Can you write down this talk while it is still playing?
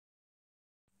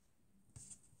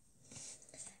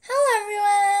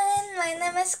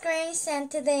is Grace, and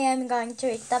today I'm going to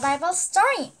read the Bible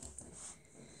story.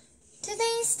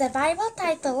 Today's the Bible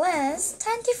title is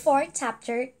 24th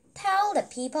chapter, Tell the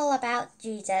People About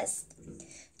Jesus.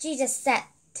 Jesus said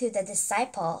to the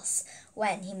disciples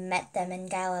when he met them in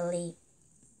Galilee,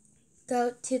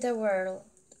 "Go to the world,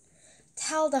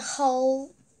 tell the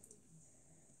whole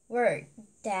world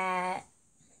that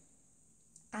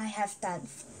I have done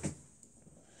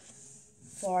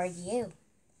for you."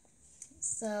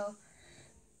 So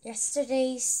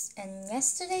yesterday's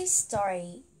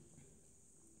story,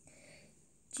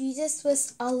 Jesus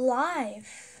was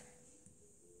alive.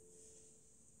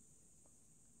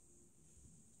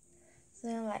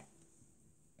 So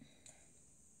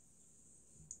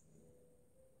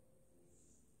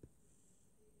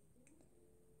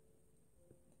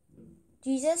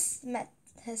Jesus met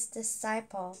his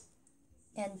disciple,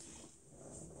 and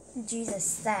Jesus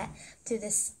said to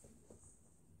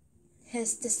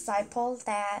his disciple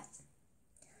that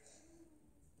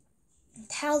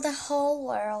tell the whole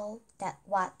world that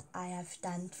what I have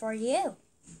done for you.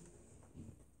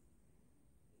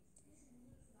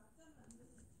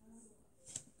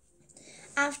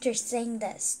 After saying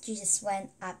this, Jesus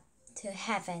went up to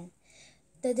heaven.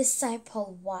 The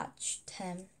disciple watched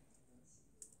him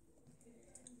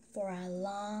for a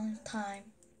long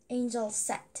time. Angel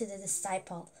said to the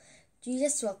disciple,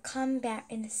 "Jesus will come back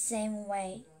in the same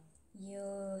way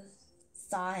you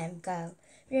saw him go."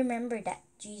 Remember that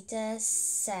Jesus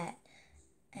said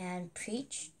and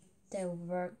preached the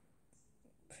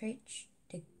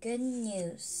good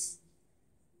news.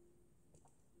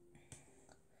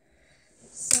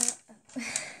 So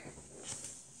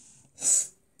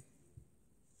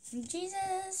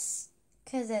Jesus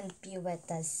couldn't be with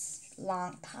us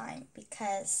long time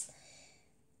because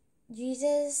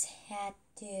Jesus had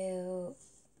to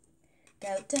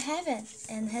go to heaven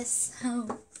in his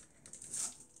home.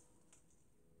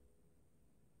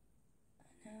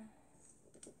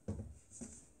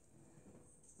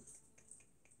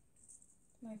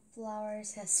 My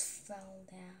flowers has fell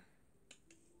down.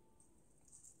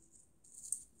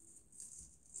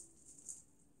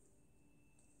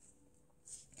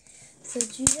 So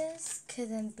Jesus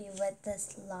couldn't be with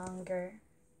us longer.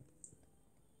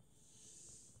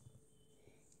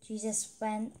 Jesus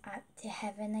went up to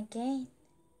heaven again.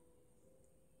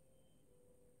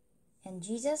 And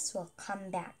Jesus will come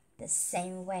back the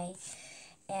same way.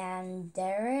 And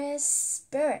there is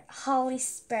Spirit, Holy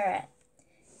Spirit,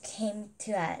 came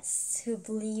to us who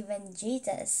believe in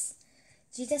Jesus.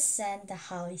 Jesus sent the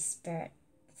Holy Spirit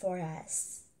for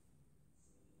us.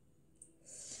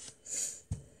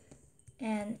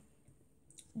 And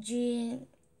Jesus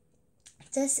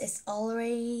is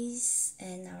always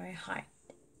in our heart.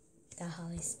 The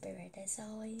Holy Spirit is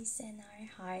always in our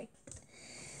heart.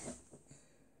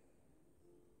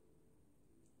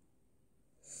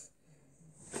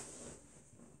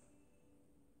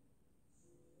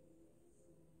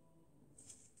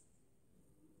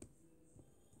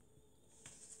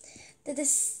 The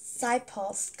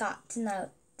disciples got to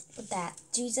know that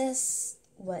Jesus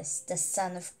was the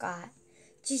Son of God.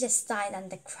 Jesus died on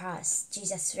the cross.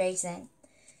 Jesus risen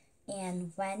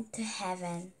and went to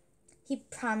heaven. He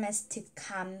promised to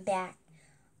come back.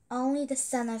 Only the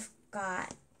Son of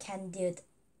God can do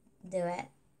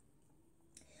it.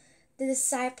 The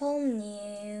disciple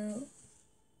knew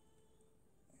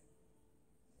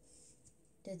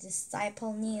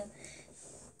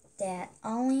that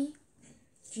only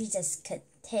Jesus could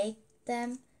take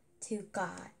them to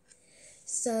God.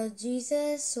 So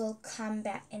Jesus will come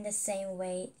back in the same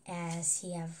way as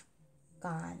he have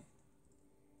gone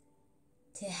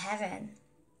to heaven.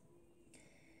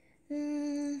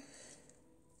 I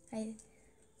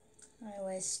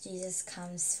wish Jesus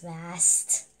comes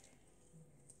fast.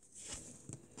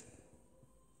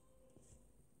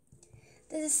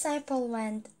 The disciple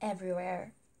went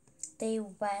everywhere. They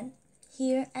went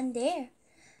here and there.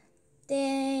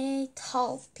 They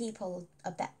told people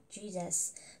about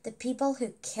Jesus. The people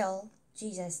who killed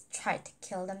Jesus tried to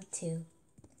kill them too.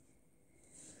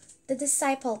 The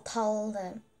disciple told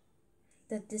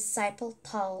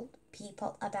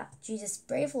people about Jesus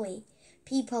bravely.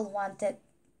 People wanted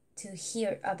to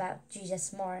hear about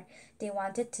Jesus more. They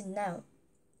wanted to know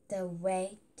the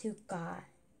way to God.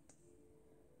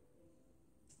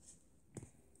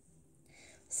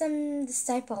 Some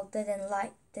people didn't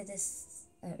like the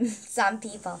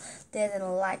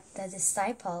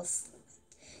disciples.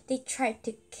 They tried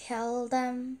to kill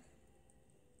them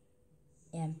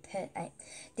and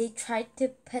they tried to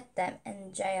put them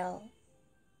in jail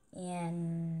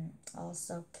and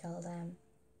also kill them.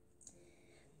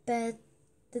 But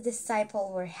the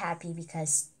disciples were happy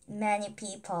because many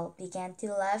people began to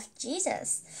love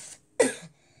Jesus.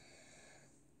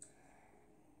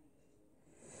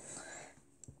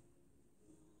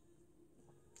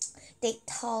 They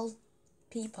told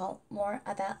people more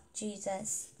about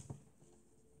Jesus.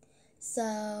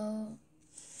 So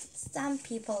some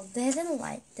people didn't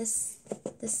like this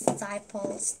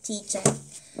disciples' teaching,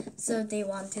 so they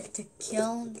wanted to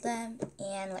kill them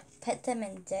and put them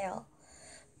in jail.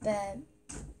 But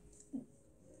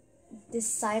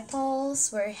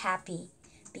disciples were happy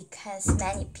because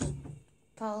many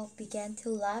people began to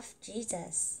love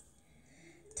Jesus.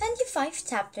 25th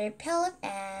chapter, Philip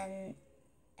and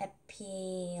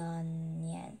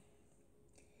Epinion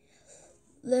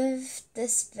left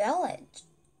this village.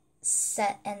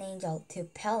 Said an angel to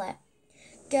Philip,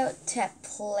 Go to a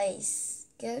place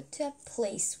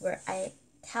where I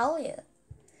tell you.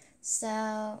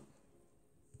 So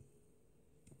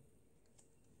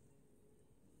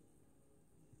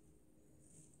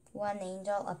one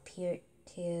angel appeared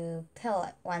to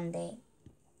Philip one day.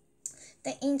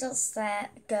 The angel said,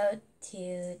 Go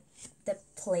to the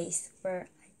place where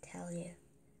I tell you.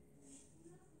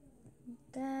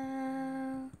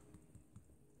 Go.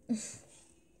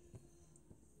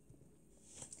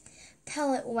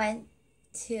 Philip went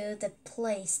to the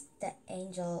place the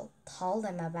angel told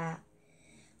him about.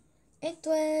 It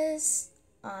was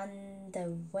on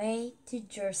the way to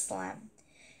Jerusalem.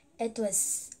 It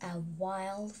was a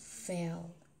wild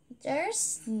field.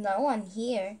 There's no one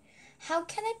here. How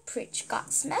can I preach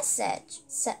God's message?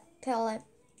 Said Philip.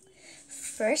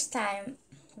 First time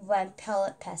when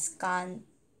Philip has gone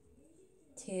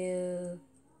to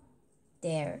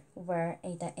there where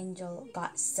the angel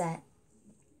God said.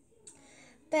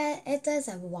 But it was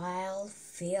a wild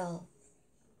field.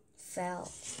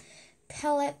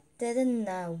 Philip didn't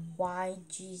know why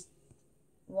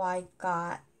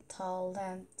God told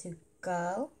him to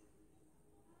go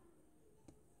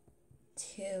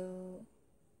to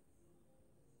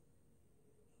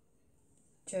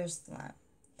Jerusalem,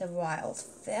 the wild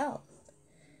field.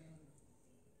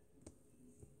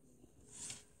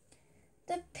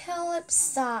 The Philip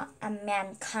saw a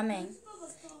man coming.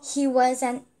 He was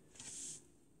an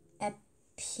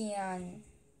Epinion.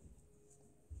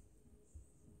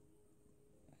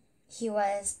 He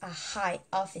was a high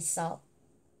official.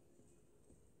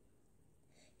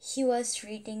 He was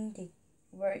reading the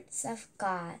words of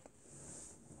God.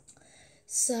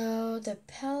 So the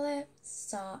Philip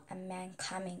saw a man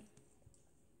coming,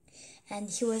 and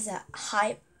he was a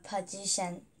high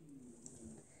position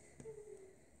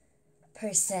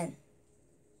person.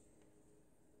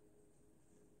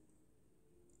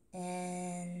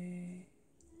 An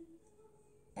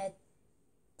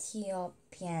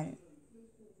Ethiopian.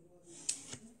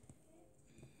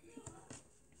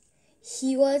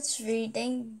 He was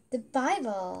reading the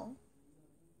Bible,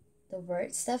 the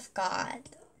words of God.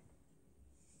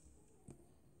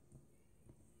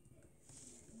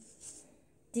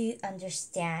 Do you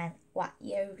understand what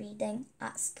you're reading?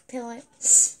 Asked Philip.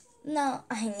 No,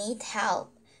 I need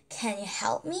help. Can you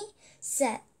help me?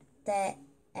 Said the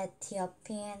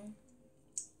Ethiopian.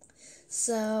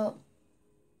 So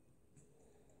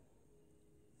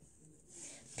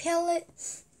Philip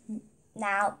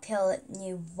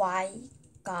knew why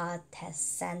God has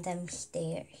sent him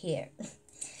here.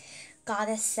 God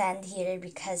is sent here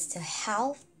because to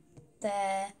help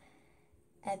the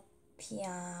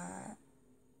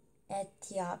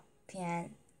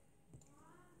Ethiopian.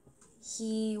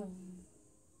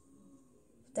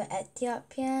 The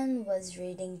Ethiopian was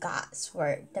reading God's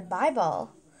word, the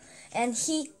Bible, and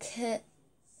he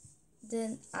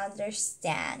couldn't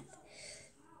understand.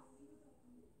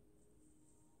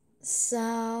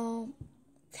 So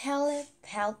Philip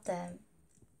helped them.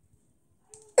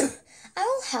 I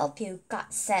will help you.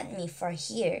 God sent me for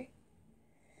here.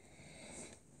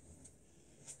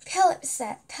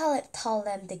 Philip told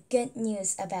them the good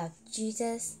news about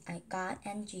Jesus, God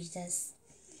and Jesus.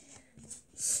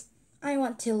 I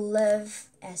want to live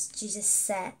as Jesus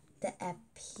said, the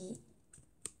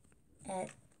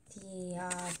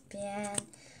Ethiopian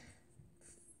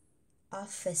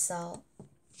official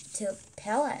to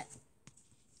Philip.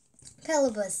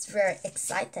 Philip was very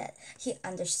excited. He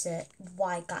understood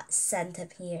why God sent him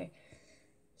here.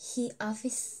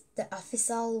 The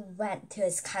official went to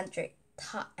his country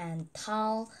and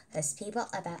told his people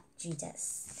about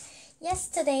Jesus.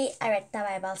 Yesterday, I read the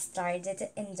Bible story. Did you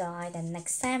enjoy? The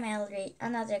next time I'll read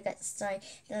another good story.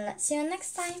 Then let's see you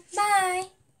next time.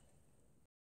 Bye!